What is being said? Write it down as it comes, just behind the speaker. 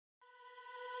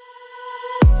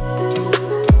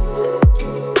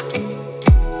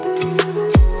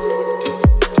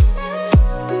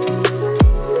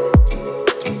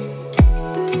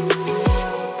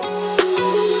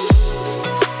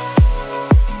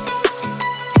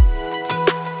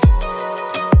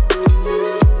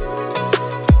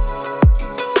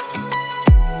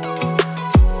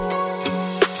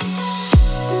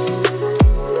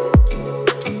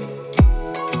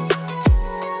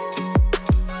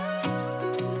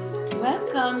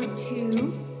welcome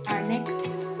to our next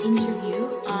interview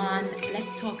on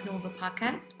Let's Talk Nova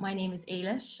podcast. My name is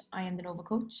Ailish. I am the Nova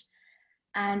coach,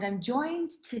 and I'm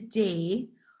joined today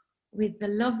with the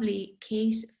lovely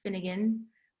Kate Finnegan,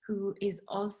 who is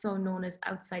also known as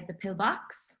Outside the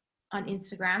Pillbox on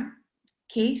Instagram.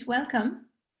 Kate, welcome.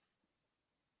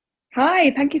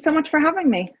 Hi, thank you so much for having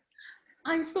me.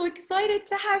 I'm so excited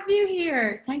to have you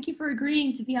here. Thank you for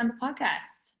agreeing to be on the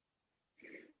podcast.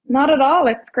 Not at all.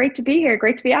 It's great to be here.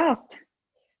 Great to be asked.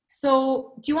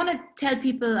 So, do you want to tell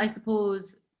people, I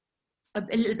suppose, a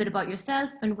little bit about yourself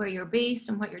and where you're based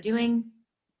and what you're doing?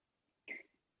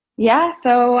 Yeah,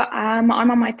 so I'm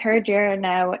on my third year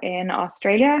now in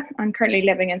Australia. I'm currently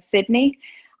living in Sydney.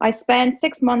 I spent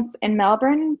 6 months in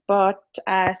Melbourne, but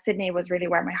Sydney was really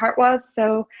where my heart was.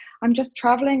 So I'm just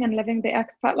traveling and living the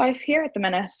expat life here at the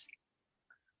minute.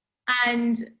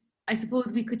 And I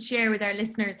suppose we could share with our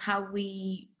listeners how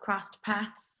we crossed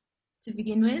paths to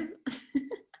begin with.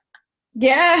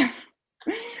 Yeah.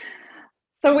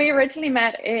 So we originally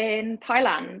met in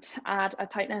Thailand at a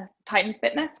Titan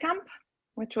Fitness camp,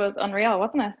 which was unreal,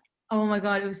 wasn't it? Oh my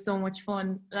God, it was so much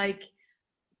fun. Like,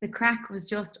 the crack was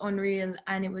just unreal,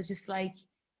 and it was just like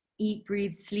eat,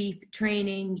 breathe, sleep,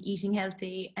 training, eating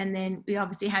healthy, and then we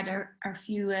obviously had our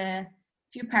few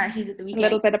parties at the weekend. A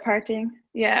little bit of partying.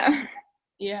 Yeah.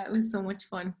 Yeah, it was so much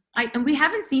fun. And we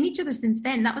haven't seen each other since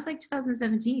then. That was like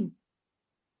 2017.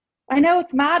 I know,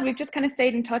 it's mad. We've just kind of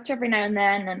stayed in touch every now and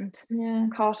then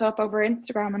and caught up over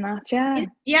Instagram and that.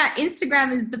 Yeah,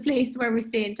 Instagram is the place where we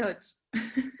stay in touch.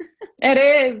 It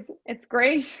is. It's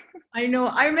great. I know.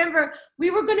 I remember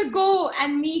we were going to go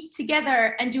and meet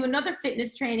together and do another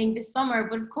fitness training this summer,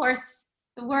 but of course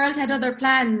the world had other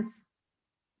plans.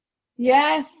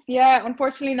 Yes. Yeah.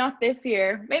 Unfortunately, not this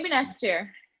year. Maybe next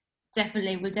year.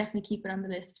 Definitely. We'll definitely keep it on the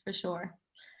list for sure.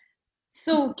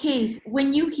 So, Kate,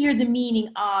 when you hear the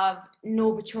meaning of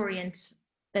Novatorient,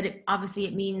 that obviously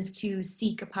it means to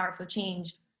seek a powerful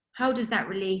change, how does that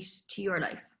relate to your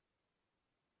life?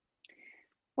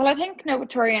 Well, I think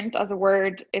Novatorient as a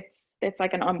word, it's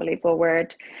like an unbelievable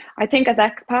word. I think as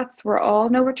expats, we're all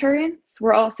Novatorients.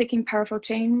 We're all seeking powerful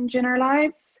change in our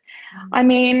lives. I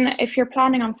mean, if you're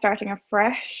planning on starting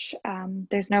afresh,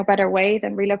 there's no better way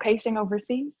than relocating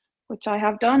overseas, which I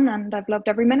have done, and I've loved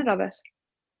every minute of it.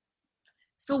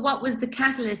 So what was the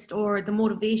catalyst or the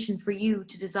motivation for you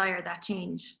to desire that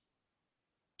change?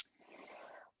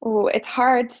 Oh, it's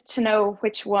hard to know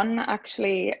which one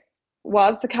actually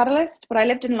was the catalyst, but I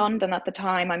lived in London at the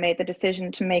time. I made the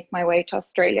decision to make my way to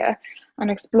Australia and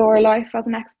explore life as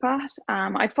an expat.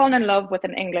 I'd fallen in love with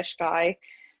an English guy,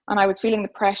 and I was feeling the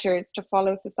pressures to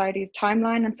follow society's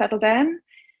timeline and settle down.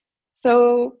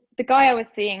 So the guy I was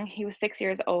seeing, he was 6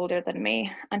 years older than me,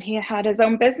 and he had his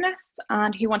own business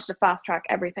and he wanted to fast track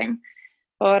everything.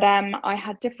 But I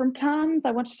had different plans.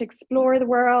 I wanted to explore the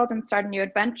world and start a new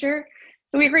adventure.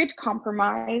 So we agreed to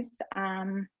compromise,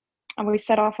 and we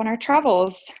set off on our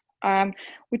travels.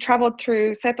 We traveled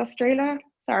through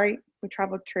we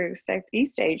traveled through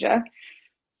Southeast Asia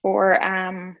for,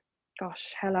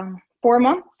 how long? 4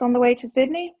 months on the way to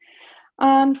Sydney.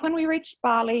 And when we reached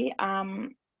Bali,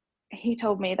 he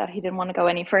told me that he didn't want to go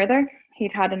any further.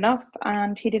 He'd had enough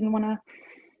and he didn't want to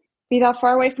be that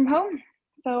far away from home.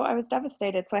 So I was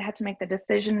devastated. So I had to make the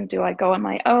decision, do I go on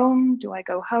my own? Do I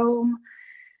go home?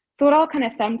 So it all kind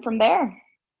of stemmed from there.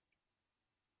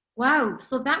 Wow.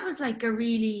 So that was like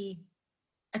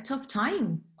a tough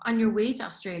time on your way to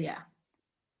Australia.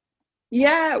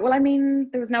 Yeah, well, I mean,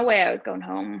 there was no way I was going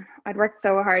home. I'd worked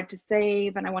so hard to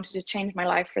save and I wanted to change my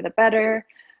life for the better.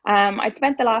 I'd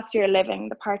spent the last year living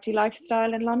the party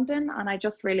lifestyle in London, and I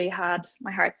just really had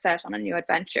my heart set on a new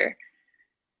adventure.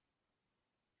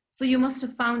 So you must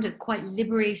have found it quite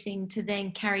liberating to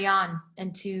then carry on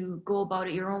and to go about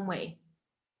it your own way.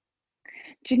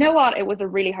 Do you know what? It was a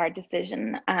really hard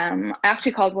decision. I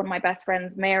actually called one of my best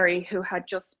friends, Mary, who had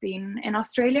just been in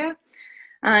Australia.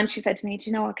 And she said to me,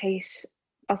 do you know what, Kate?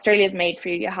 Australia's made for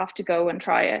you. You have to go and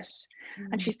try it.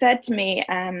 And she said to me,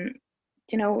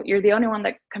 you know, you're the only one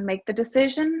that can make the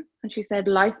decision. And she said,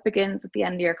 life begins at the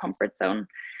end of your comfort zone.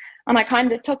 And I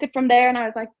kind of took it from there, and I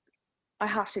was like, I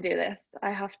have to do this.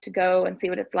 I have to go and see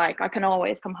what it's like. I can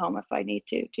always come home if I need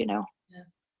to, you know? Yeah.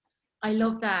 I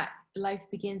love that. Life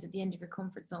begins at the end of your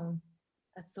comfort zone.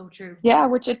 That's so true. Yeah,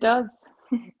 which it does.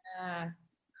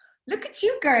 Look at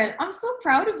you, girl. I'm so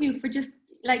proud of you for just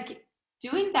like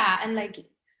doing that and like,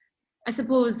 I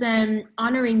suppose,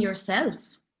 honoring yourself,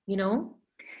 you know?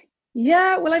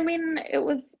 Yeah, well, I mean, it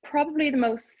was probably the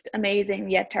most amazing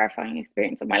yet terrifying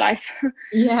experience of my life.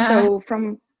 Yeah. So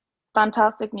from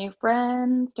fantastic new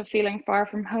friends to feeling far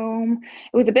from home,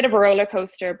 it was a bit of a roller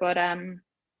coaster, but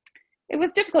it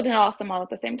was difficult and awesome all at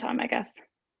the same time, I guess.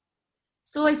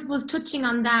 So I suppose touching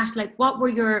on that, like what were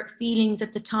your feelings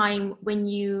at the time when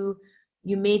you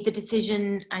made the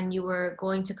decision and you were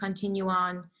going to continue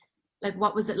on? Like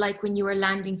what was it like when you were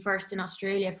landing first in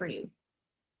Australia for you?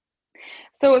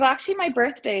 So it was actually my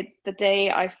birthday the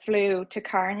day I flew to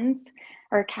Cairns,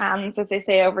 or Cairns as they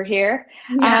say over here.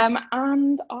 Yeah.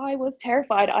 And I was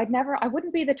terrified. I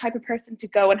wouldn't be the type of person to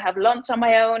go and have lunch on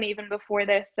my own even before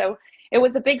this. So it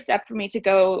was a big step for me to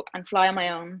go and fly on my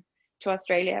own to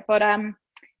Australia. But it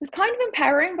was kind of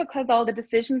empowering because all the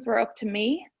decisions were up to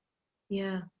me.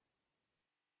 Yeah.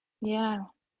 Yeah.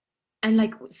 And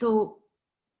like, so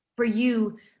for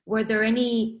you, were there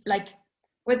any like,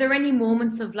 were there any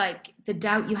moments of like the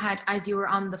doubt you had as you were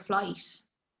on the flight?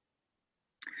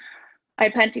 I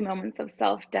had plenty moments of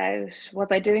self-doubt. Was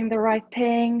I doing the right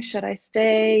thing? Should I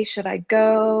stay? Should I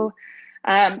go?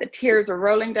 The tears were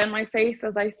rolling down my face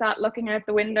as I sat looking out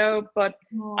the window, but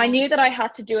I Oh. knew that I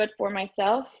had to do it for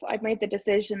myself. I'd made the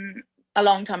decision a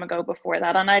long time ago before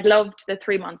that, and I'd loved the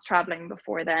 3 months traveling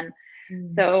before then. Mm.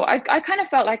 So I kind of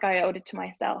felt like I owed it to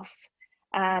myself.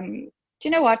 Do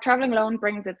you know what? Traveling alone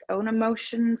brings its own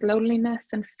emotions, loneliness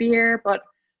and fear, but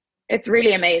it's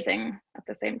really amazing at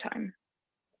the same time.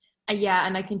 Yeah,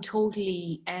 and I can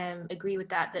totally agree with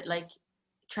that. That like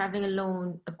traveling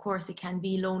alone, of course, it can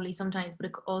be lonely sometimes, but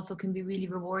it also can be really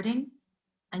rewarding.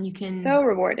 And you can, So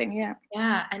rewarding, yeah.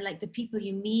 yeah, and like the people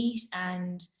you meet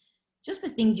and just the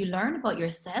things you learn about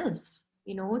yourself,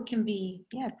 you know, it can be,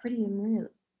 yeah, pretty unreal.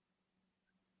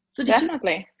 So did you,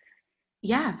 Definitely.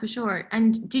 yeah, for sure.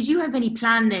 And did you have any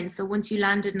plan then? So once you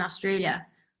landed in Australia,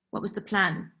 what was the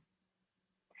plan?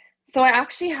 So I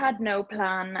actually had no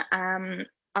plan.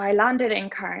 I landed in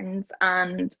Cairns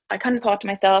and I kind of thought to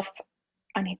myself,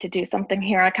 I need to do something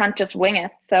here. I can't just wing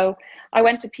it. So I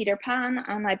went to Peter Pan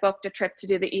and I booked a trip to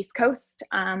do the East Coast.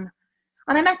 And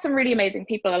I met some really amazing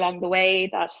people along the way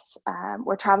that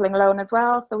were traveling alone as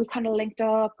well. So we kind of linked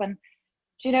up, and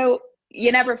you know,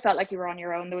 you never felt like you were on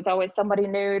your own. There was always somebody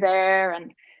new there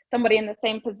and somebody in the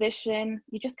same position.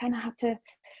 You just kind of have to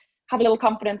have a little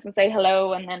confidence and say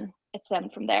hello, and then it's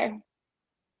from there.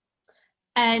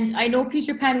 And I know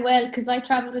Peter Pan well because I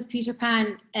traveled with Peter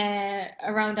Pan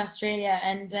around Australia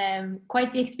and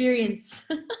quite the experience.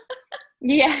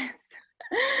 Yes.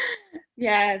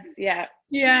 Yes, yeah.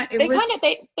 Yeah, it They was. kind of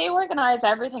they organize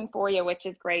everything for you, which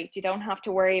is great. You don't have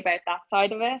to worry about that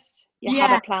side of it. You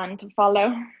have Yeah, a plan to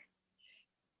follow.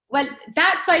 well,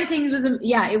 that side of things was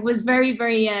yeah, it was very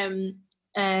very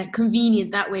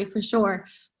convenient that way for sure.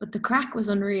 But the crack was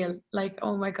unreal. Like,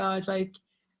 oh my god, like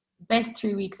best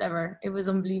 3 weeks ever. It was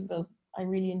unbelievable. I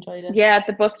really enjoyed it. Yeah,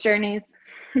 the bus journeys.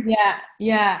 Yeah,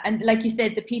 yeah, and like you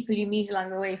said, the people you meet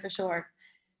along the way for sure.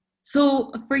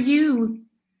 So for you,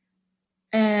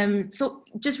 so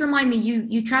just remind me,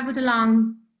 you traveled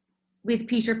along with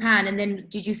Peter Pan, and then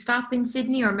did you stop in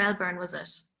Sydney or Melbourne? Was it?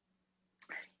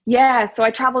 Yeah, so I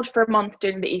traveled for a month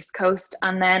doing the East Coast,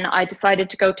 and then I decided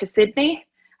to go to Sydney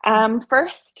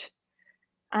first.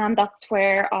 And that's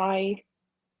where I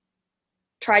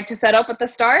tried to set up at the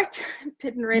start. It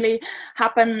didn't really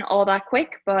happen all that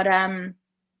quick, but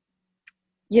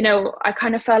you know, I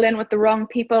kind of fell in with the wrong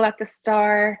people at the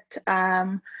start.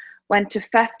 Went to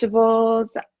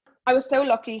festivals. I was so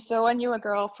lucky. So I knew a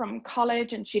girl from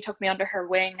college and she took me under her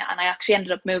wing, and I actually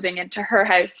ended up moving into her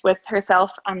house with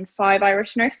herself and 5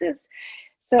 Irish nurses.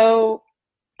 So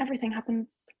everything happens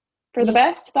for the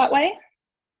Yeah, best that way.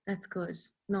 that's good.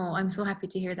 No, I'm so happy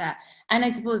to hear that. And I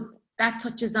suppose that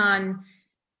touches on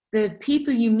the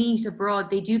people you meet abroad,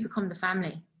 they do become the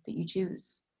family that you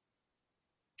choose.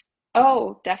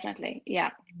 Oh, definitely.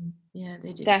 Yeah, Yeah,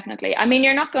 they do. definitely. I mean,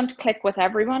 you're not going to click with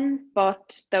everyone,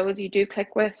 but those you do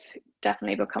click with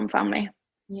definitely become family.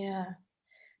 Yeah.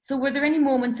 So were there any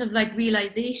moments of like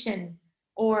realization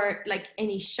or like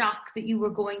any shock that you were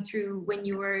going through when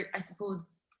you were, I suppose,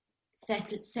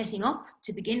 setting up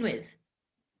to begin with?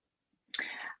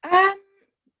 Um,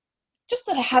 just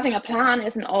that having a plan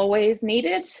isn't always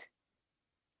needed.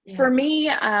 Yeah. For me,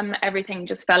 everything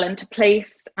just fell into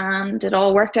place and it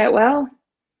all worked out well.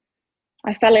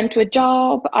 I fell into a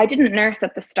job. I didn't nurse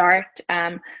at the start.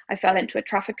 I fell into a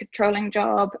traffic controlling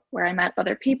job where I met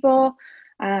other people.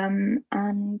 And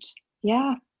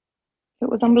yeah, it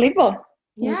was unbelievable.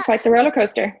 It was Yeah. quite the roller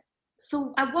coaster.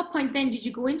 So at what point then did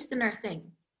you go into the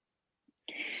nursing?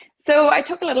 So I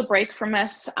took a little break from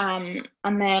it, and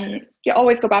then you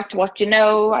always go back to what you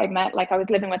know. I was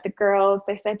living with the girls.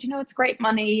 They said, you know, it's great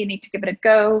money. You need to give it a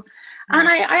go. And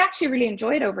Mm. I actually really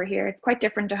enjoy it over here. It's quite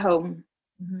different to home.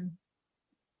 Mm-hmm.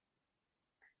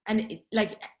 And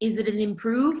like, is it an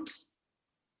improved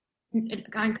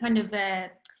kind of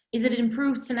is it an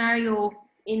improved scenario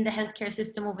in the healthcare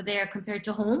system over there compared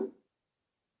to home?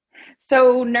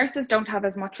 So nurses don't have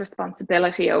as much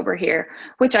responsibility over here,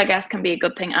 which I guess can be a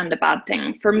good thing and a bad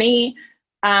thing. For me,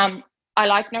 I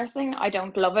like nursing. I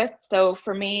don't love it. So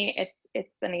for me, it's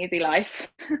an easy life.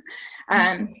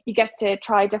 You get to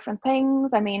try different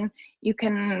things. I mean, you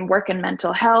can work in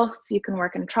mental health, you can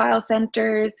work in trial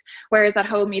centers, whereas at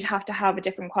home you'd have to have a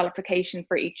different qualification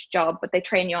for each job, but they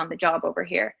train you on the job over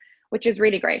here, which is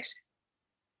really great.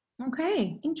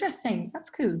 Okay, interesting.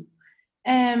 That's cool.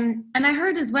 And I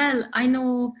heard as well, I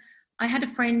know I had a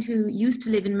friend who used to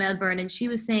live in Melbourne, and she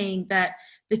was saying that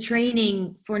the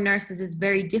training for nurses is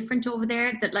very different over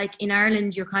there. That like in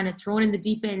Ireland, you're kind of thrown in the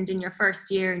deep end in your first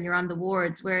year and you're on the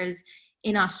wards. Whereas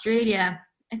in Australia,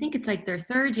 I think it's like their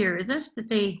third year, is it, that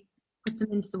they put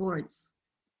them into the wards?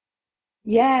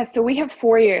 Yeah, so we have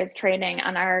 4 years training,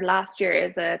 and our last year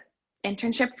is a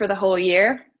internship for the whole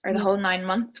year or the Yeah. whole 9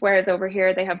 months, whereas over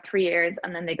here they have 3 years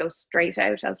and then they go straight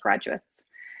out as graduates.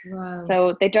 Wow.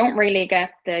 So they don't really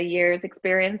get the year's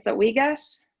experience that we get.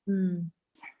 Hmm.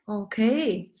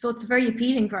 Okay. So it's very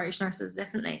appealing for Irish nurses,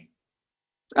 definitely.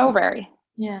 Oh, very.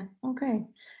 Yeah. Okay.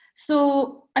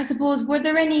 So I suppose, were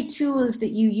there any tools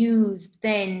that you used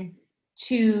then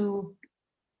to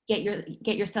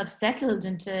get yourself settled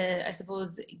and to, I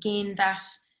suppose, gain that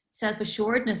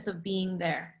self-assuredness of being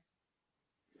there?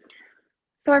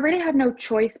 So I really had no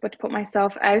choice but to put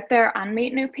myself out there and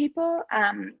meet new people,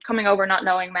 coming over not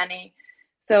knowing many.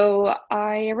 So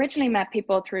I originally met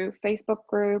people through Facebook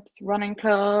groups, running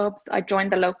clubs. I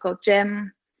joined the local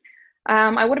gym.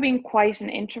 I would have been quite an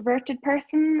introverted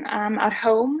person at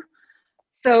home.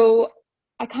 So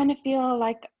I kind of feel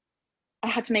like I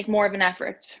had to make more of an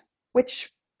effort,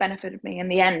 which benefited me in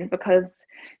the end because,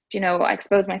 I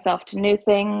exposed myself to new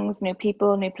things, new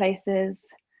people, new places.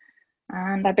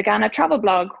 And I began a travel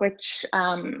blog, which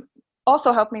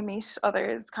also helped me meet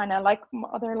others, kind of like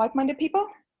other like-minded people.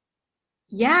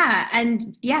 Yeah,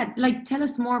 and yeah, like tell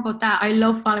us more about that. I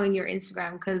love following your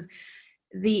Instagram because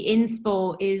the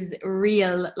inspo is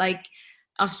real. Like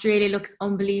Australia looks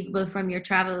unbelievable from your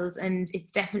travels, and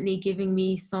it's definitely giving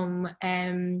me some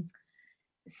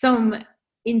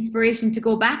inspiration to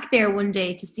go back there one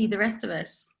day to see the rest of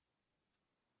it.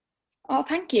 Oh,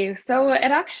 thank you. So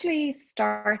it actually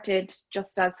started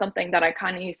just as something that I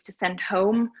kind of used to send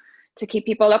home to keep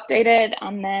people updated.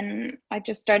 And then I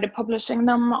just started publishing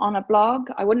them on a blog.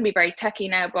 I wouldn't be very techy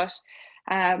now, but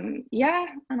yeah,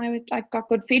 and I got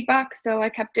good feedback. So I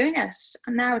kept doing it.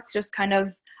 And now it's just kind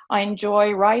of, I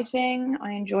enjoy writing,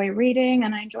 I enjoy reading,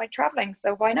 and I enjoy traveling.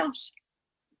 So why not?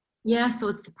 Yeah, so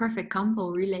it's the perfect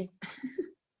combo, really.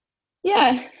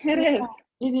 Yeah, it Yeah, is.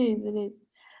 it is, it is.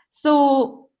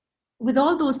 So with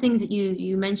all those things that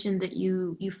you mentioned that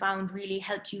you found really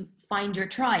helped you find your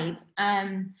tribe,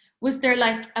 was there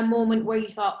like a moment where you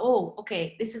thought, oh,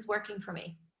 okay, this is working for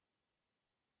me?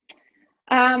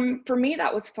 For me,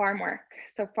 that was farm work.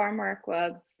 So farm work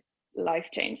was life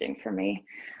changing for me.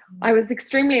 I was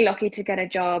extremely lucky to get a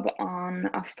job on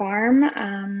a farm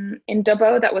in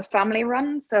Dubbo that was family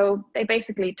run. So they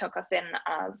basically took us in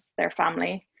as their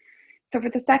family. So for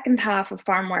the second half of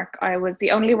farm work, I was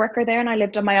the only worker there and I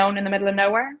lived on my own in the middle of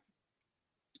nowhere,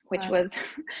 which Wow. was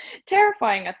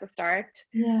terrifying at the start.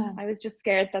 Yeah. I was just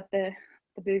scared that the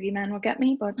boogeyman would get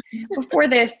me. But before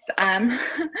this,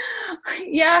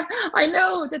 yeah, I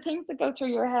know the things that go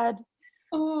through your head.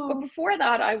 But Oh. before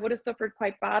that, I would have suffered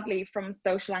quite badly from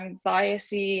social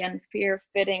anxiety and fear of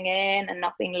fitting in and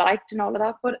not being liked and all of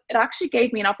that. But it actually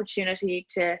gave me an opportunity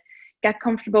to get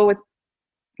comfortable with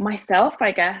myself,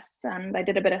 I guess. And I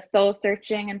did a bit of soul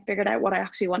searching and figured out what I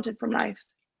actually wanted from life.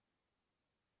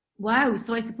 Wow.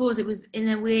 So I suppose it was in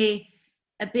a way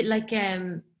a bit like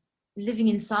living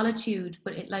in solitude,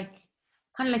 but it like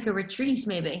kind of like a retreat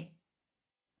maybe.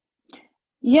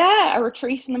 Yeah, a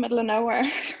retreat in the middle of nowhere.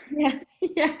 Yeah.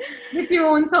 Yeah. With your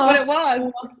own But thoughts. it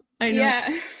was. I know.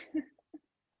 Yeah.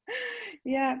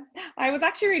 Yeah, I was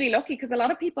actually really lucky because a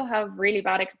lot of people have really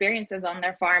bad experiences on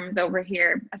their farms over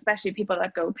here, especially people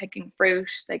that go picking fruit.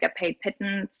 They get paid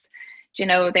pittance,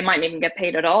 they might even get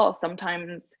paid at all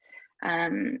sometimes.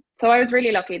 So I was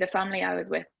really lucky. The family I was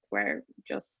with were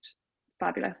just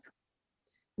fabulous.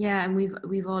 Yeah, and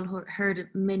we've all heard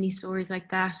many stories like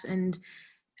that, and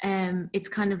it's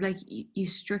kind of like you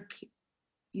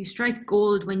strike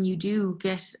gold when you do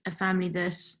get a family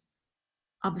that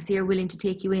obviously are willing to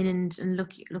take you in and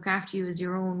look after you as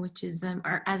your own, which is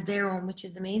or as their own, which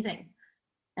is amazing.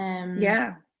 Um,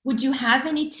 Yeah. would you have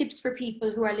any tips for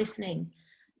people who are listening,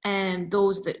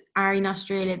 those that are in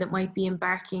Australia that might be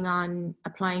embarking on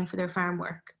applying for their farm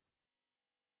work?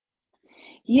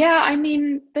 Yeah, I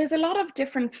mean, there's a lot of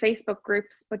different Facebook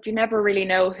groups, but you never really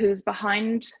know who's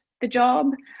behind the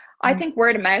job. I Mm. think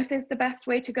word of mouth is the best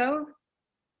way to go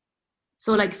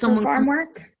So like for farm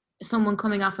work. someone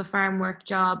coming off a farm work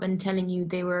job and telling you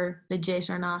they were legit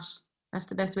or not. That's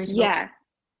the best way to go. Yeah,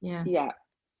 Yeah. yeah,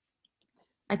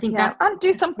 I think yeah. that's And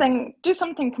do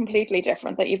something completely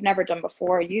different that you've never done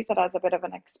before. Use it as a bit of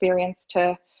an experience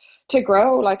to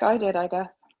grow, like I did, I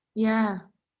guess. yeah.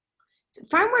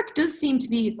 Farm work does seem to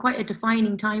be quite a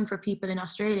defining time for people in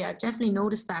Australia. I've definitely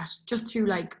noticed that just through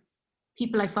like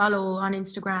people I follow on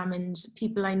Instagram and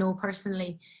people I know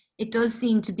personally. It does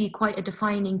seem to be quite a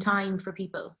defining time for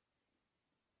people.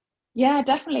 Yeah,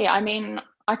 definitely. I mean,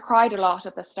 I cried a lot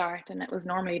at the start, and it was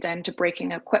normally down to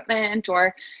breaking equipment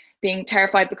or being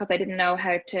terrified because I didn't know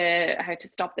how to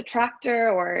stop the tractor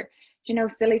or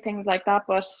silly things like that.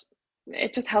 But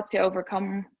it just helps you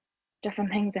overcome different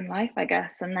things in life, I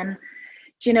guess. And then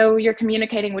you're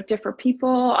communicating with different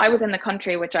people. I was in the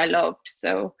country, which I loved,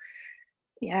 so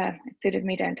yeah, it suited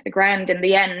me down to the ground in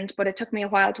the end. But it took me a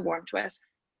while to warm to it.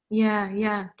 Yeah,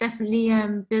 yeah, definitely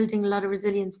building a lot of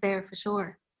resilience there for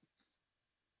sure.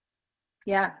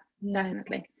 Yeah, Yeah.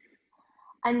 definitely.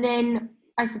 And then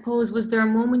I suppose, was there a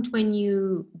moment when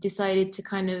you decided to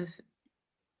kind of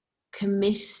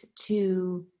commit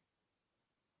to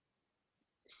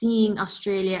seeing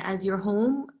Australia as your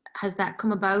home? Has that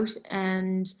come about?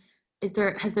 And has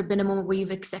there been a moment where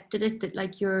you've accepted it, that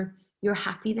like you're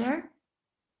happy there?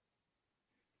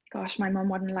 Gosh, my mum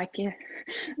wouldn't like to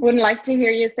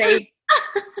hear you say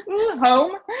 "Ooh,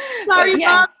 home," but Sorry,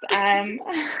 Mom.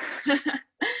 yes.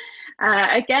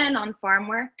 Again, on farm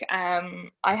work,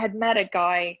 I had met a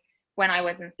guy when I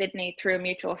was in Sydney through a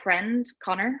mutual friend,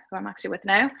 Connor, who I'm actually with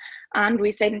now, and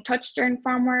we stayed in touch during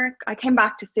farm work. I came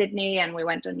back to Sydney and we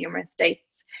went on numerous dates,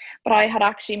 but I had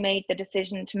actually made the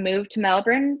decision to move to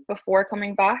Melbourne before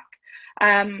coming back.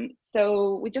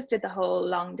 So we just did the whole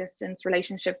long distance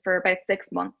relationship for about 6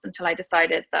 months until I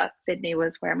decided that Sydney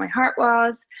was where my heart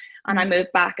was. And I Mm.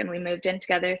 moved back and we moved in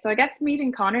together. So I guess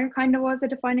meeting Connor kind of was a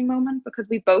defining moment because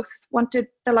we both wanted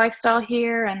the lifestyle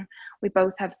here and we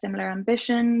both have similar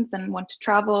ambitions and want to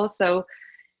travel. So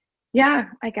yeah,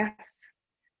 I guess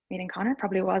meeting Connor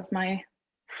probably was my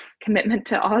commitment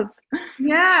to Oz.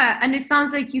 Yeah, and it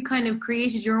sounds like you kind of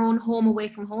created your own home away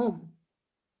from home.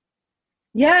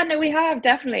 Yeah, no, we have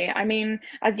definitely. I mean,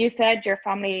 as you said, your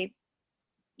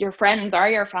friends are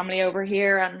your family over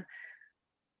here. And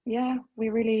yeah, we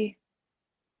really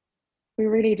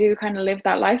do kind of live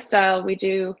that lifestyle. We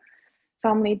do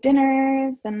family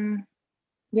dinners and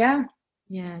yeah.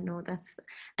 Yeah, no,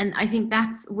 and I think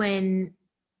that's when,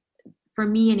 for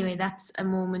me anyway, that's a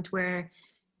moment where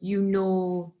you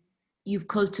know you've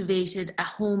cultivated a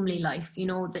homely life,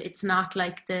 that it's not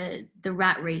like the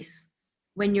rat race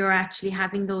when you're actually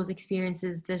having those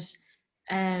experiences that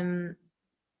um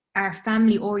are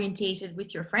family orientated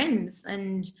with your friends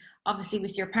and obviously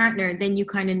with your partner, then you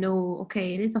kind of know,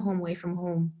 okay, it is a home away from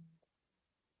home.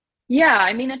 Yeah,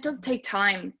 I mean, it does take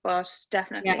time, but Yeah.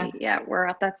 definitely, yeah, we're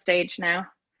at that stage now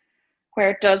where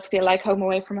it does feel like home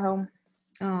away from home.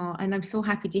 Oh, and I'm so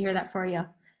happy to hear that for you.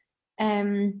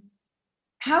 um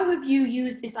how have you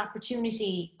used this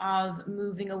opportunity of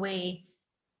moving away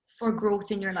for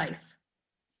growth in your life?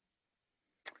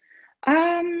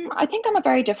 I think I'm a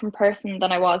very different person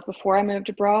than I was before I moved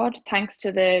abroad, thanks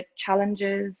to the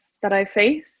challenges that I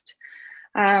faced.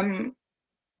 Um,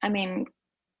 I mean,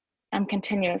 I'm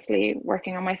continuously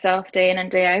working on myself day in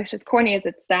and day out. As corny as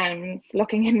it sounds,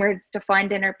 looking inwards to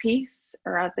find inner peace,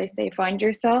 or as they say, find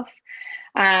yourself.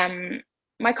 Um,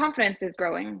 my confidence is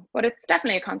growing, but it's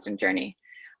definitely a constant journey.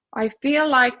 I feel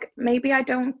like maybe I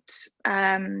don't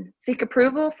seek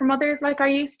approval from others like I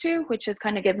used to, which has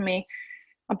kind of given me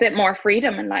a bit more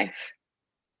freedom in life.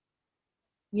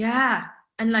 Yeah,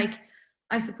 and like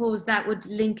I suppose that would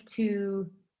link to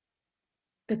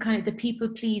the kind of the people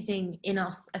pleasing in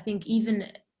us. I think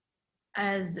even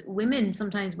as women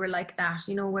sometimes we're like that,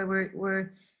 where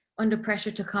we're under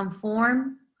pressure to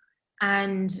conform,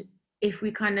 and if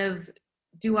we kind of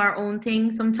do our own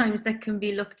thing, sometimes that can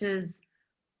be looked as,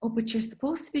 oh, but you're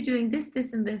supposed to be doing this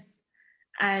and this.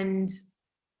 And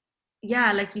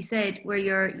yeah, like you said, where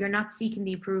you're not seeking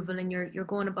the approval and you're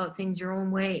going about things your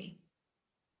own way.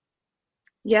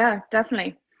 Yeah,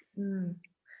 definitely. Mm.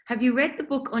 Have you read the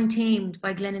book Untamed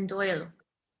by Glennon Doyle?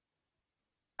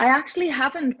 I actually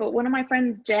haven't, but one of my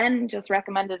friends, Jen, just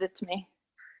recommended it to me.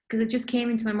 Because it just came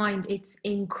into my mind. It's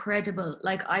incredible.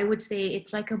 Like I would say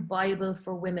it's like a Bible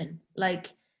for women.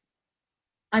 Like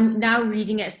I'm now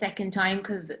reading it a second time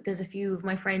because there's a few of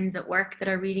my friends at work that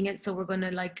are reading it. So we're going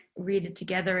to like read it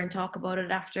together and talk about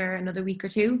it after another week or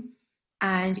two.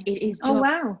 and it is Oh, just,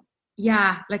 wow.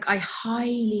 yeah, like I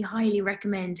highly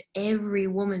recommend every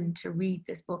woman to read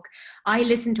this book. I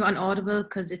listen to it on Audible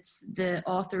because it's the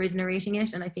author is narrating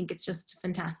it, and I think it's just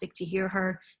fantastic to hear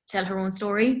her tell her own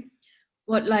story.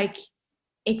 But like,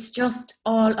 it's just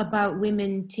all about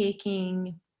women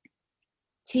taking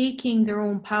their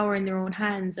own power in their own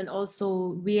hands, and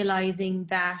also realizing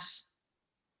that,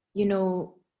 you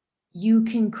know, you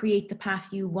can create the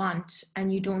path you want,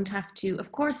 and you don't have to,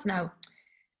 of course, now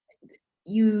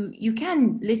you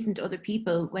can listen to other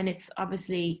people when it's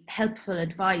obviously helpful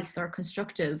advice or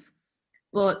constructive,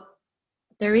 but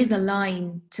there is a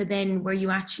line to then where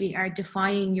you actually are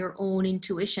defying your own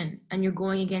intuition and you're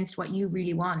going against what you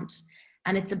really want.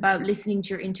 And it's about listening to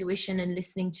your intuition and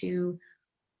listening to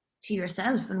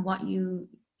yourself and what you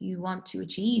want to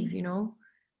achieve, you know.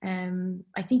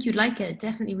 I think you'd like it.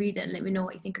 Definitely read it and let me know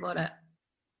what you think about it.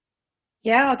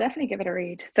 Yeah, I'll definitely give it a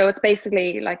read. So it's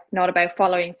basically like not about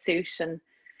following suit and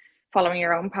following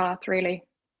your own path, really.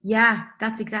 Yeah,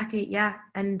 that's exactly, yeah.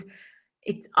 And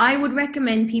it's, I would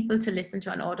recommend people to listen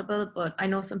to an Audible, but I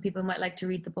know some people might like to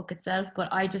read the book itself,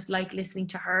 but I just like listening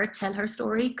to her tell her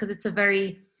story because it's a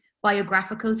very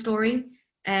biographical story.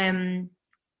 Um,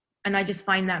 and I just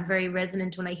find that very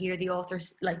resonant when I hear the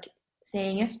authors like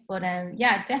saying it. But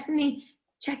yeah, definitely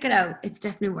check it out. It's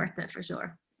definitely worth it for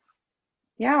sure.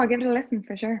 Yeah, I'll give it a listen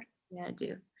for sure. Yeah, I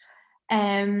do.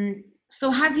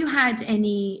 So have you had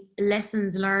any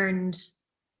lessons learned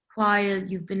while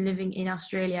you've been living in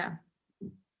Australia?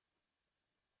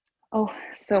 Oh,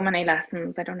 so many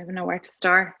lessons. I don't even know where to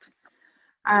start.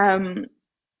 Um,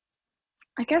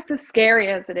 I guess as scary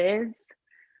as it is,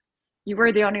 you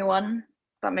were the only one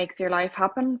that makes your life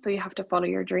happen. So you have to follow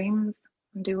your dreams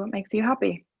and do what makes you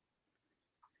happy.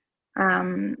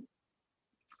 Um,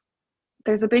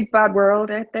 there's a big bad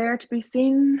world out there to be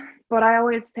seen, but I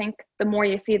always think the more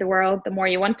you see the world, the more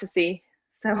you want to see.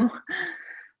 So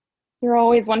you're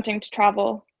always wanting to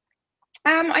travel.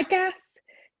 I guess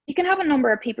you can have a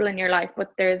number of people in your life,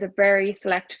 but there's a very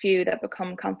select few that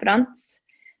become confidants.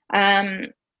 Um,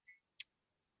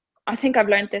 I think I've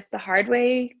learned this the hard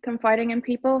way, confiding in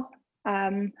people.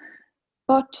 Um,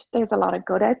 but there's a lot of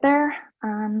good out there,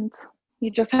 and you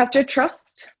just have to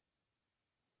trust.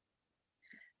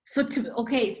 So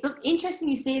okay, so interesting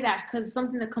you say that because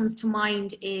something that comes to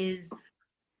mind is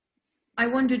I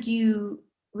wonder, do you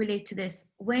relate to this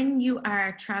when you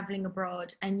are traveling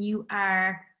abroad and you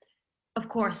are, of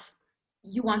course,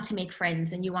 you want to make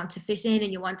friends and you want to fit in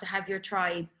and you want to have your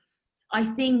tribe. I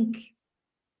think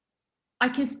I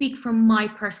can speak from my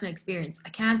personal experience. I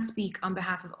can't speak on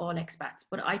behalf of all expats,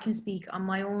 but I can speak on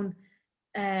my own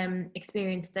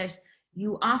experience that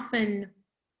you often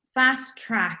fast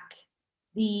track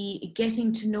the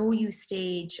getting to know you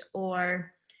stage,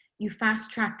 or you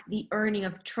fast track the earning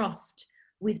of trust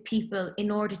with people in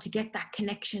order to get that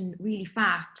connection really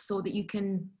fast so that you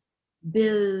can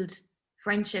build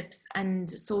friendships and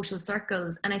social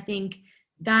circles. And I think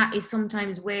that is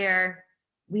sometimes where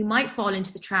we might fall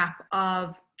into the trap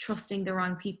of trusting the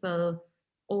wrong people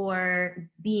or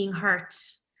being hurt.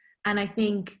 And I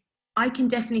think I can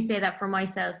definitely say that for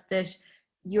myself, that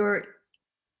you're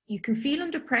you can feel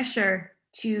under pressure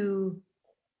to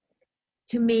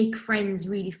make friends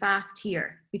really fast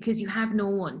here because you have no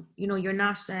one, you know, you're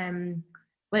not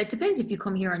well, it depends if you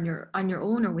come here on your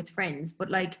own or with friends,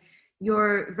 but like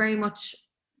you're very much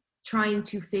trying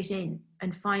to fit in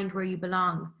and find where you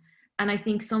belong. And I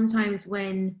think sometimes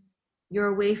when you're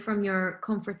away from your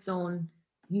comfort zone,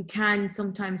 you can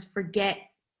sometimes forget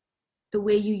the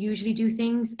way you usually do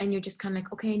things, and you're just kind of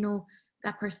like, okay, no,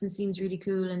 that person seems really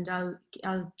cool and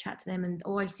I'll chat to them, and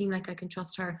oh, I seem like I can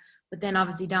trust her. But then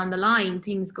obviously down the line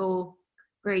things go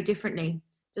very differently.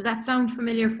 Does that sound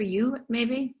familiar for you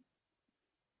maybe?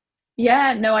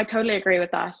 Yeah, no, I totally agree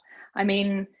with that. I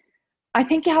mean, I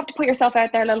think you have to put yourself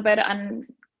out there a little bit and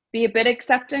be a bit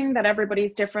accepting that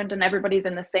everybody's different and everybody's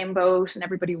in the same boat and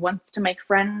everybody wants to make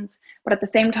friends. But at the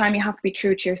same time, you have to be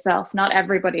true to yourself. Not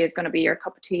everybody is going to be your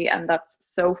cup of tea, and that's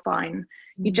so fine.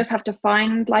 You just have to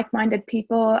find like-minded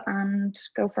people and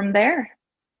go from there,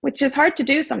 which is hard to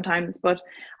do sometimes. But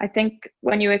I think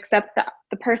when you accept that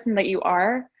the person that you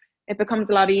are, it becomes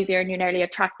a lot easier and you nearly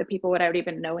attract the people without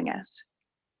even knowing it.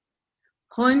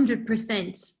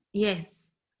 100%,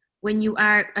 yes. When you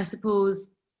are, I suppose,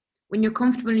 when you're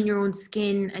comfortable in your own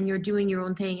skin and you're doing your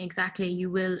own thing, exactly,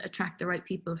 you will attract the right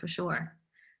people for sure.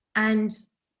 And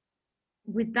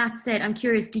with that said, I'm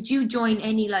curious, did you join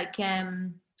any like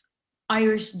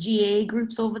Irish GA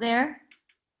groups over there?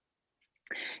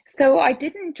 So I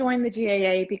didn't join the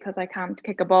GAA because I can't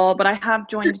kick a ball, but I have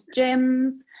joined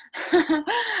gyms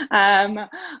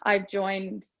I've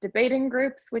joined debating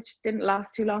groups, which didn't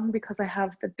last too long because I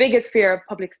have the biggest fear of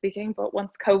public speaking. But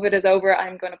once COVID is over,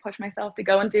 I'm going to push myself to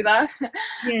go and do that.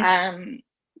 Yeah.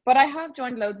 But I have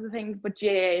joined loads of things, but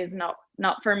GAA is not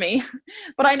for me.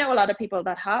 But I know a lot of people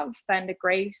that have found it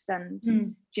great, and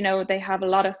you know, they have a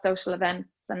lot of social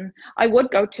events, and I would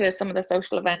go to some of the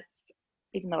social events,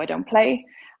 even though I don't play.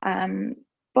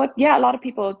 But yeah, a lot of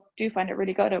people do find it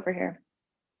really good over here.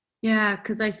 Yeah,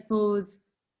 because I suppose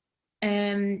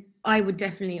I would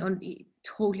definitely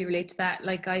totally relate to that.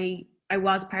 Like I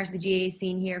was part of the GAA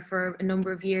scene here for a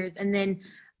number of years, and then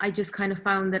I just kind of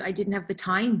found that I didn't have the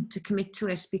time to commit to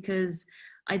it, because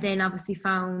I then obviously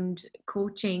found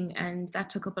coaching, and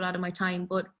that took up a lot of my time.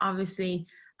 But obviously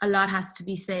a lot has to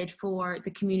be said for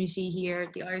the community here.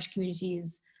 The Irish community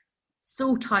is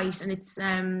so tight, and it's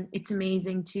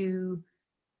amazing to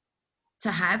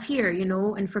have here, you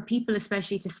know, and for people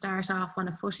especially to start off on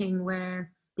a footing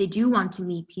where they do want to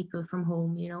meet people from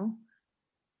home, you know.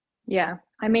 Yeah,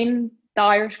 I mean, the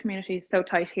Irish community is so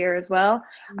tight here as well.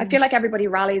 I feel like everybody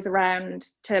rallies around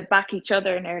to back each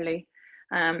other nearly.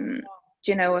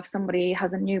 You know, if somebody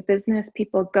has a new business,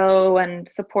 people go and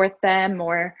support them.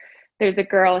 Or there's a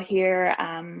girl here,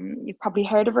 you've probably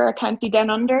heard of her, County Down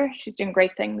Under. She's doing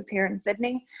great things here in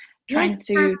Sydney, trying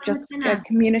to just get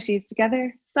communities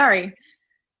together. Sorry.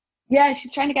 Yeah,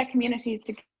 she's trying to get communities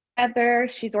together.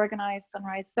 She's organized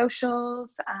Sunrise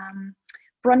Socials,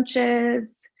 brunches,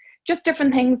 just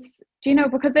different things, you know,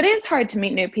 because it is hard to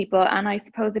meet new people, and I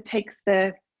suppose it takes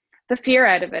the fear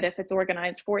out of it if it's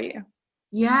organized for you.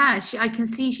 Yeah, I can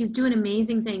see she's doing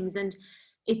amazing things, and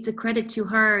it's a credit to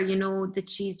her, you know, that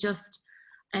she's just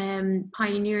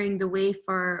pioneering the way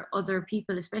for other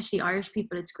people, especially Irish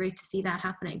people. It's great to see that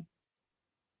happening.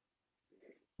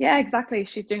 Yeah, exactly.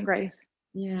 She's doing great.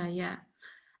 Yeah.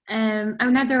 And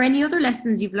are there any other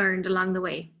lessons you've learned along the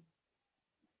way?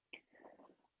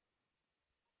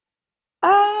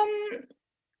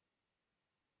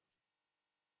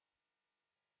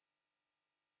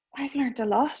 I've learned a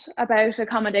lot about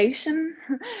accommodation,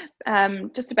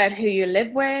 just about who you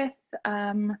live with.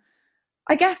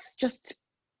 I guess just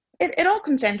it all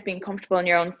comes down to being comfortable in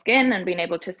your own skin and being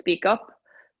able to speak up.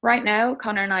 Right now,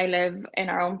 Connor and I live in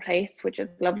our own place, which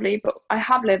is lovely, but I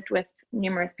have lived with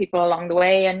numerous people along the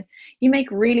way, and you make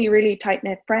really, really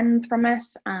tight-knit friends from it.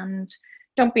 And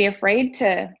don't be afraid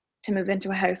to move into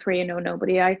a house where you know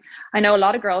nobody. I know a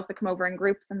lot of girls that come over in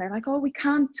groups, and they're like, oh, we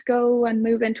can't go and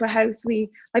move into a house. We,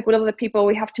 like with other people,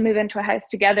 we have to move into a house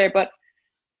together, but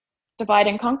divide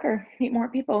and conquer, meet more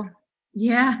people.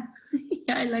 Yeah.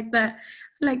 Yeah, I like that.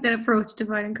 I like that approach,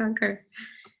 divide and conquer.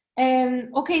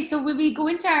 Okay, so will we go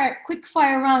into our quick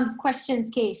fire round of questions,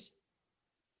 Kate?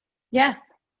 Yes.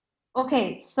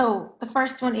 Okay, so the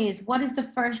first one is, what is the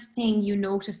first thing you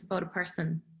notice about a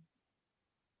person?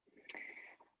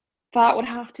 That would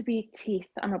have to be teeth.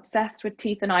 I'm obsessed with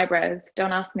teeth and eyebrows.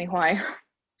 Don't ask me why.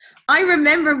 I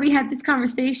remember we had this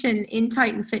conversation in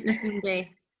Titan Fitness one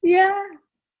day. Yeah.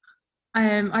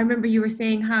 I remember you were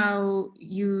saying how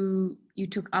you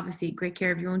took obviously great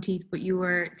care of your own teeth, but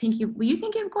were you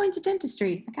thinking of going to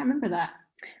dentistry? I can't remember that.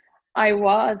 I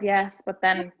was, yes, but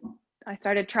then I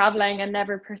started traveling and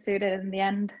never pursued it in the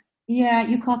end. Yeah,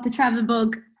 you caught the travel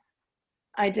bug.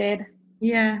 I did.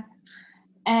 Yeah.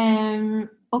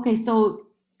 Okay, so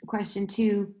question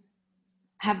 2,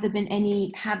 have there been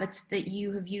any habits that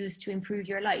you have used to improve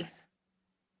your life?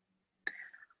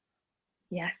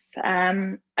 Yes,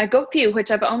 a good few,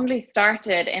 which I've only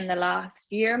started in the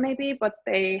last year maybe, but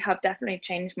they have definitely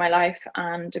changed my life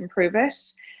and improve it.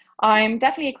 I'm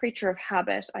definitely a creature of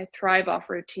habit. I thrive off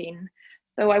routine.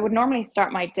 So I would normally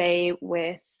start my day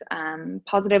with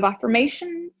positive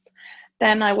affirmations.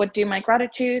 Then I would do my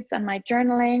gratitudes and my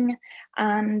journaling.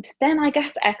 And then I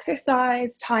guess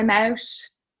exercise, time out.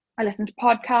 I listen to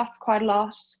podcasts quite a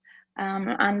lot.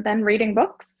 And then reading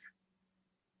books.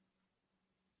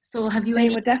 So they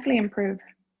would definitely improve.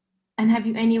 And have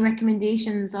you any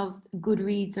recommendations of good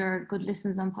reads or good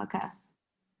listens on podcasts?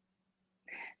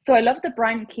 So I love the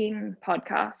Brian Keane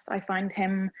podcast. I find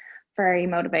him very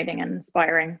motivating and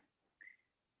inspiring.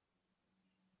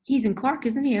 He's in Cork,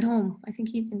 isn't he, at home? I think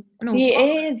he's in... No, he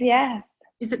is, yes.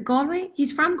 Is it Galway?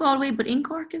 He's from Galway, but in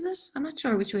Cork, is it? I'm not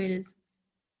sure which way it is.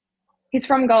 He's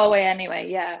from Galway anyway,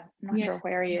 yeah. I'm not sure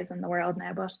where he is in the world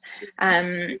now, but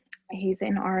he's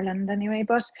in Ireland anyway.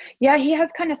 But yeah, he has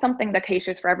kind of something that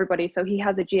caters for everybody. So he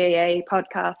has a GAA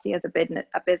podcast, he has a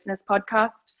business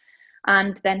podcast,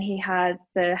 and then he has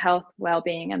the health,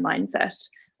 well-being and mindset,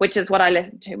 which is what I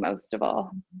listen to most of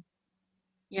all.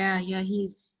 Yeah,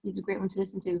 he's a great one to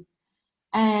listen to.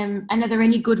 And are there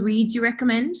any good reads you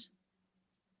recommend?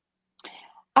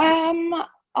 Um,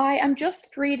 I am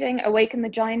just reading Awaken the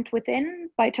Giant Within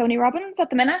by Tony Robbins at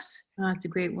the minute. Oh, it's a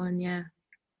great one, yeah.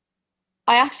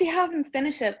 I actually haven't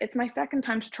finished it. It's my second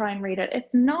time to try and read it.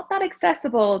 It's not that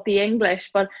accessible, the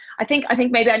English, but I think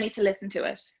maybe I need to listen to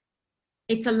it.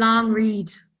 It's a long read,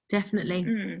 definitely.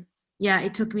 Mm. Yeah,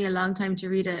 it took me a long time to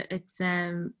read it. It's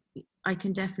I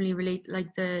can definitely relate,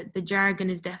 like the jargon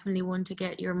is definitely one to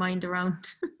get your mind around.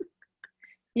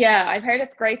 Yeah, I've heard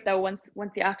it's great though once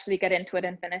you actually get into it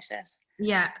and finish it.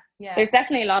 Yeah, yeah. There's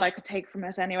definitely a lot I could take from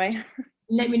it anyway.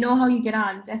 Let me know how you get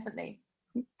on, definitely.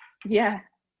 Yeah.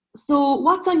 So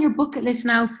what's on your bucket list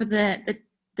now for the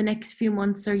next few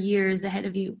months or years ahead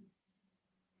of you?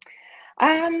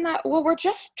 Well, we're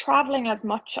just traveling as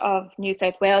much of New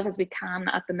South Wales as we can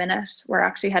at the minute. We're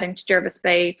actually heading to Jervis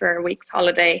Bay for a week's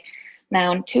holiday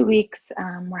now in 2 weeks.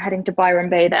 We're heading to Byron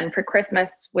Bay then for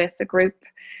Christmas with the group.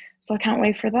 So I can't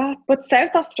wait for that. But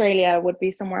South Australia would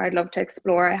be somewhere I'd love to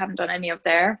explore. I haven't done any of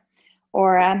there.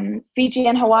 Or Fiji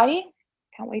and Hawaii.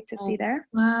 Can't wait to see there.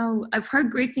 Wow, I've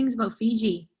heard great things about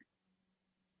Fiji.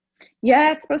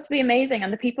 Yeah, it's supposed to be amazing.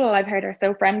 And the people I've heard are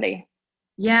so friendly.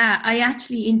 Yeah, I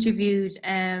actually interviewed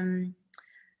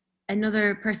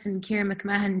another person, Kieran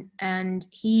McMahon, and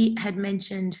he had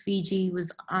mentioned Fiji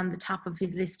was on the top of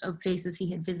his list of places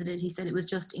he had visited. He said it was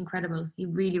just incredible. He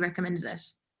really recommended it.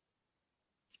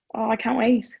 Oh, I can't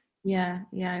wait. Yeah,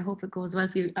 I hope it goes well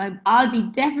for you. I'll be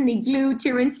definitely glued to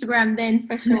your Instagram then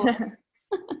for sure.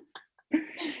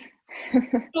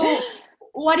 So,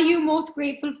 what are you most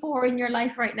grateful for in your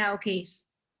life right now, Kate?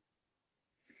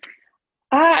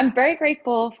 I'm very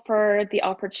grateful for the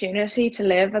opportunity to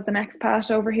live as an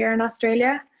expat over here in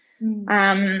Australia.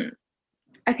 Um,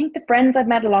 I think the friends I've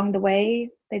met along the way,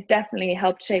 they've definitely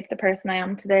helped shape the person I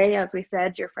am today. As we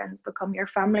said, your friends become your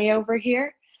family over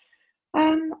here.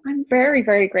 I'm very,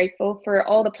 very grateful for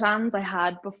all the plans I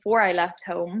had before I left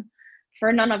home,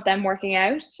 for none of them working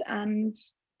out and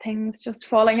things just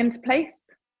falling into place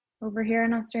over here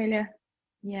in Australia.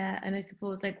 Yeah, and I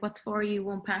suppose like what's for you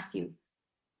won't pass you.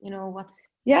 You know,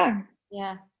 Yeah,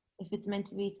 if it's meant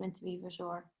to be, it's meant to be for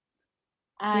sure.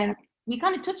 yeah. And we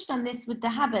kind of touched on this with the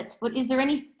habits, but is there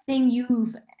anything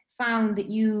you've found that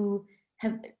you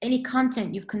have, any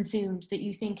content you've consumed that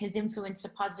you think has influenced a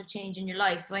positive change in your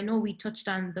life? So I know we touched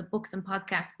on the books and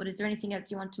podcasts, but is there anything else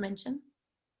you want to mention?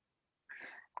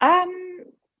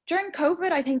 During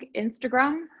COVID, I think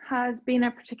Instagram has been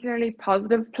a particularly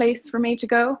positive place for me to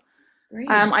go. Great.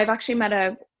 I've actually met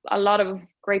a lot of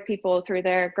great people through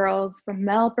there, girls from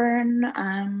Melbourne,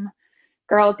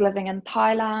 girls living in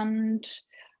Thailand.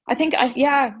 I think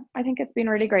it's been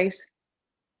really great.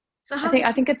 So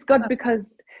I think it's good because,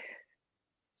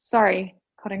 sorry,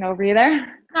 cutting over you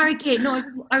there. sorry, Kate. No,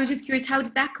 I was just curious, how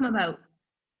did that come about?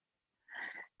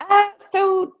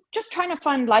 So just trying to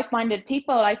find like-minded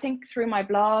people, I think through my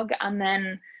blog and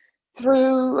then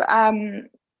through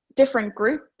different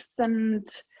groups and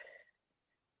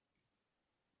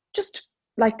just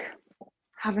like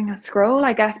having a scroll,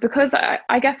 I guess, because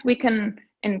I guess we can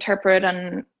interpret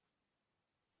and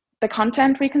the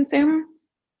content we consume.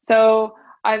 So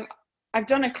I've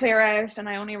done a clear out and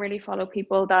I only really follow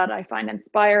people that I find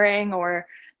inspiring or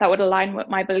that would align with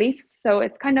my beliefs. So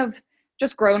it's kind of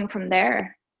just grown from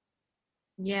there.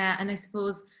 Yeah, and I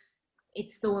suppose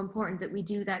it's so important that we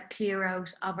do that clear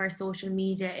out of our social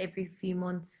media every few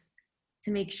months to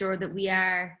make sure that we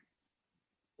are,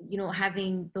 you know,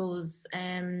 having those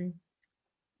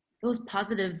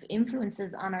positive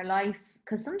influences on our life,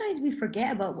 because sometimes we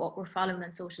forget about what we're following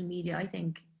on social media, I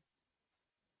think.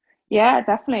 Yeah,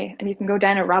 definitely. And you can go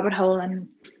down a rabbit hole and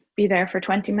be there for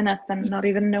 20 minutes and not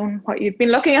even knowing what you've been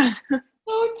looking at.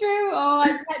 So true. Oh,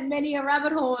 I've had many a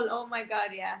rabbit hole. Oh my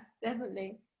God, yeah,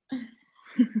 definitely.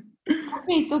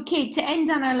 Okay, so Kate, to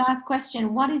end on our last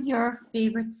question, what is your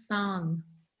favorite song?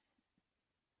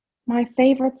 My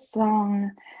favorite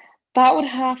song, that would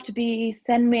have to be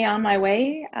Send Me On My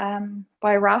Way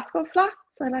by Rascal Flatts.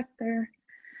 I like their,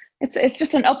 it's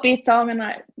just an upbeat song and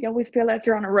you always feel like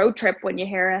you're on a road trip when you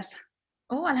hear it.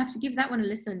 Oh, I'll have to give that one a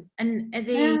listen. And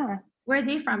Yeah. where are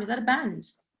they from? Is that a band?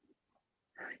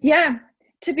 Yeah.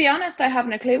 To be honest, I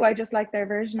haven't a clue. I just like their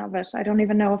version of it. I don't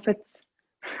even know if it's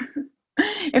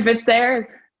if it's theirs.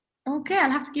 Okay, I'll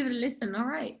have to give it a listen. All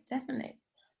right, definitely.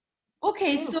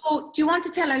 Okay, so do you want to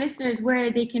tell our listeners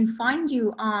where they can find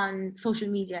you on social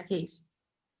media, Kate?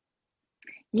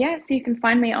 Yeah, so you can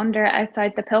find me under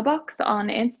Outside the Pillbox on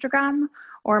Instagram,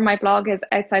 or my blog is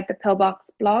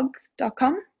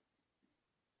outsidethepillboxblog.com.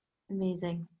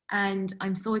 Amazing. And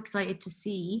I'm so excited to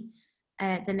see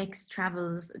the next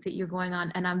travels that you're going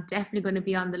on. And I'm definitely going to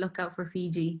be on the lookout for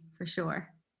Fiji for sure.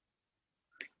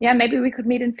 Yeah, maybe we could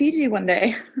meet in Fiji one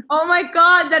day. Oh my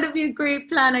God, that would be a great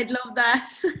plan. I'd love that.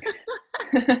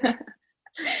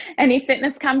 Any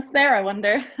fitness camps there, I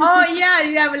wonder? Oh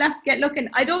yeah, we'll have to get looking.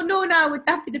 I don't know now, would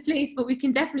that be the place, but we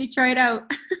can definitely try it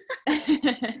out.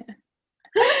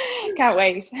 Can't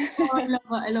wait. Oh, I love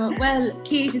it. I love it. Well,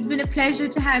 Kate, it's been a pleasure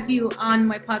to have you on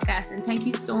my podcast, and thank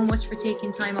you so much for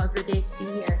taking time out of your day to be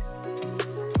here.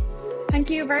 Thank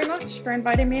you very much for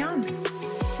inviting me on.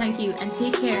 Thank you, and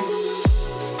take care.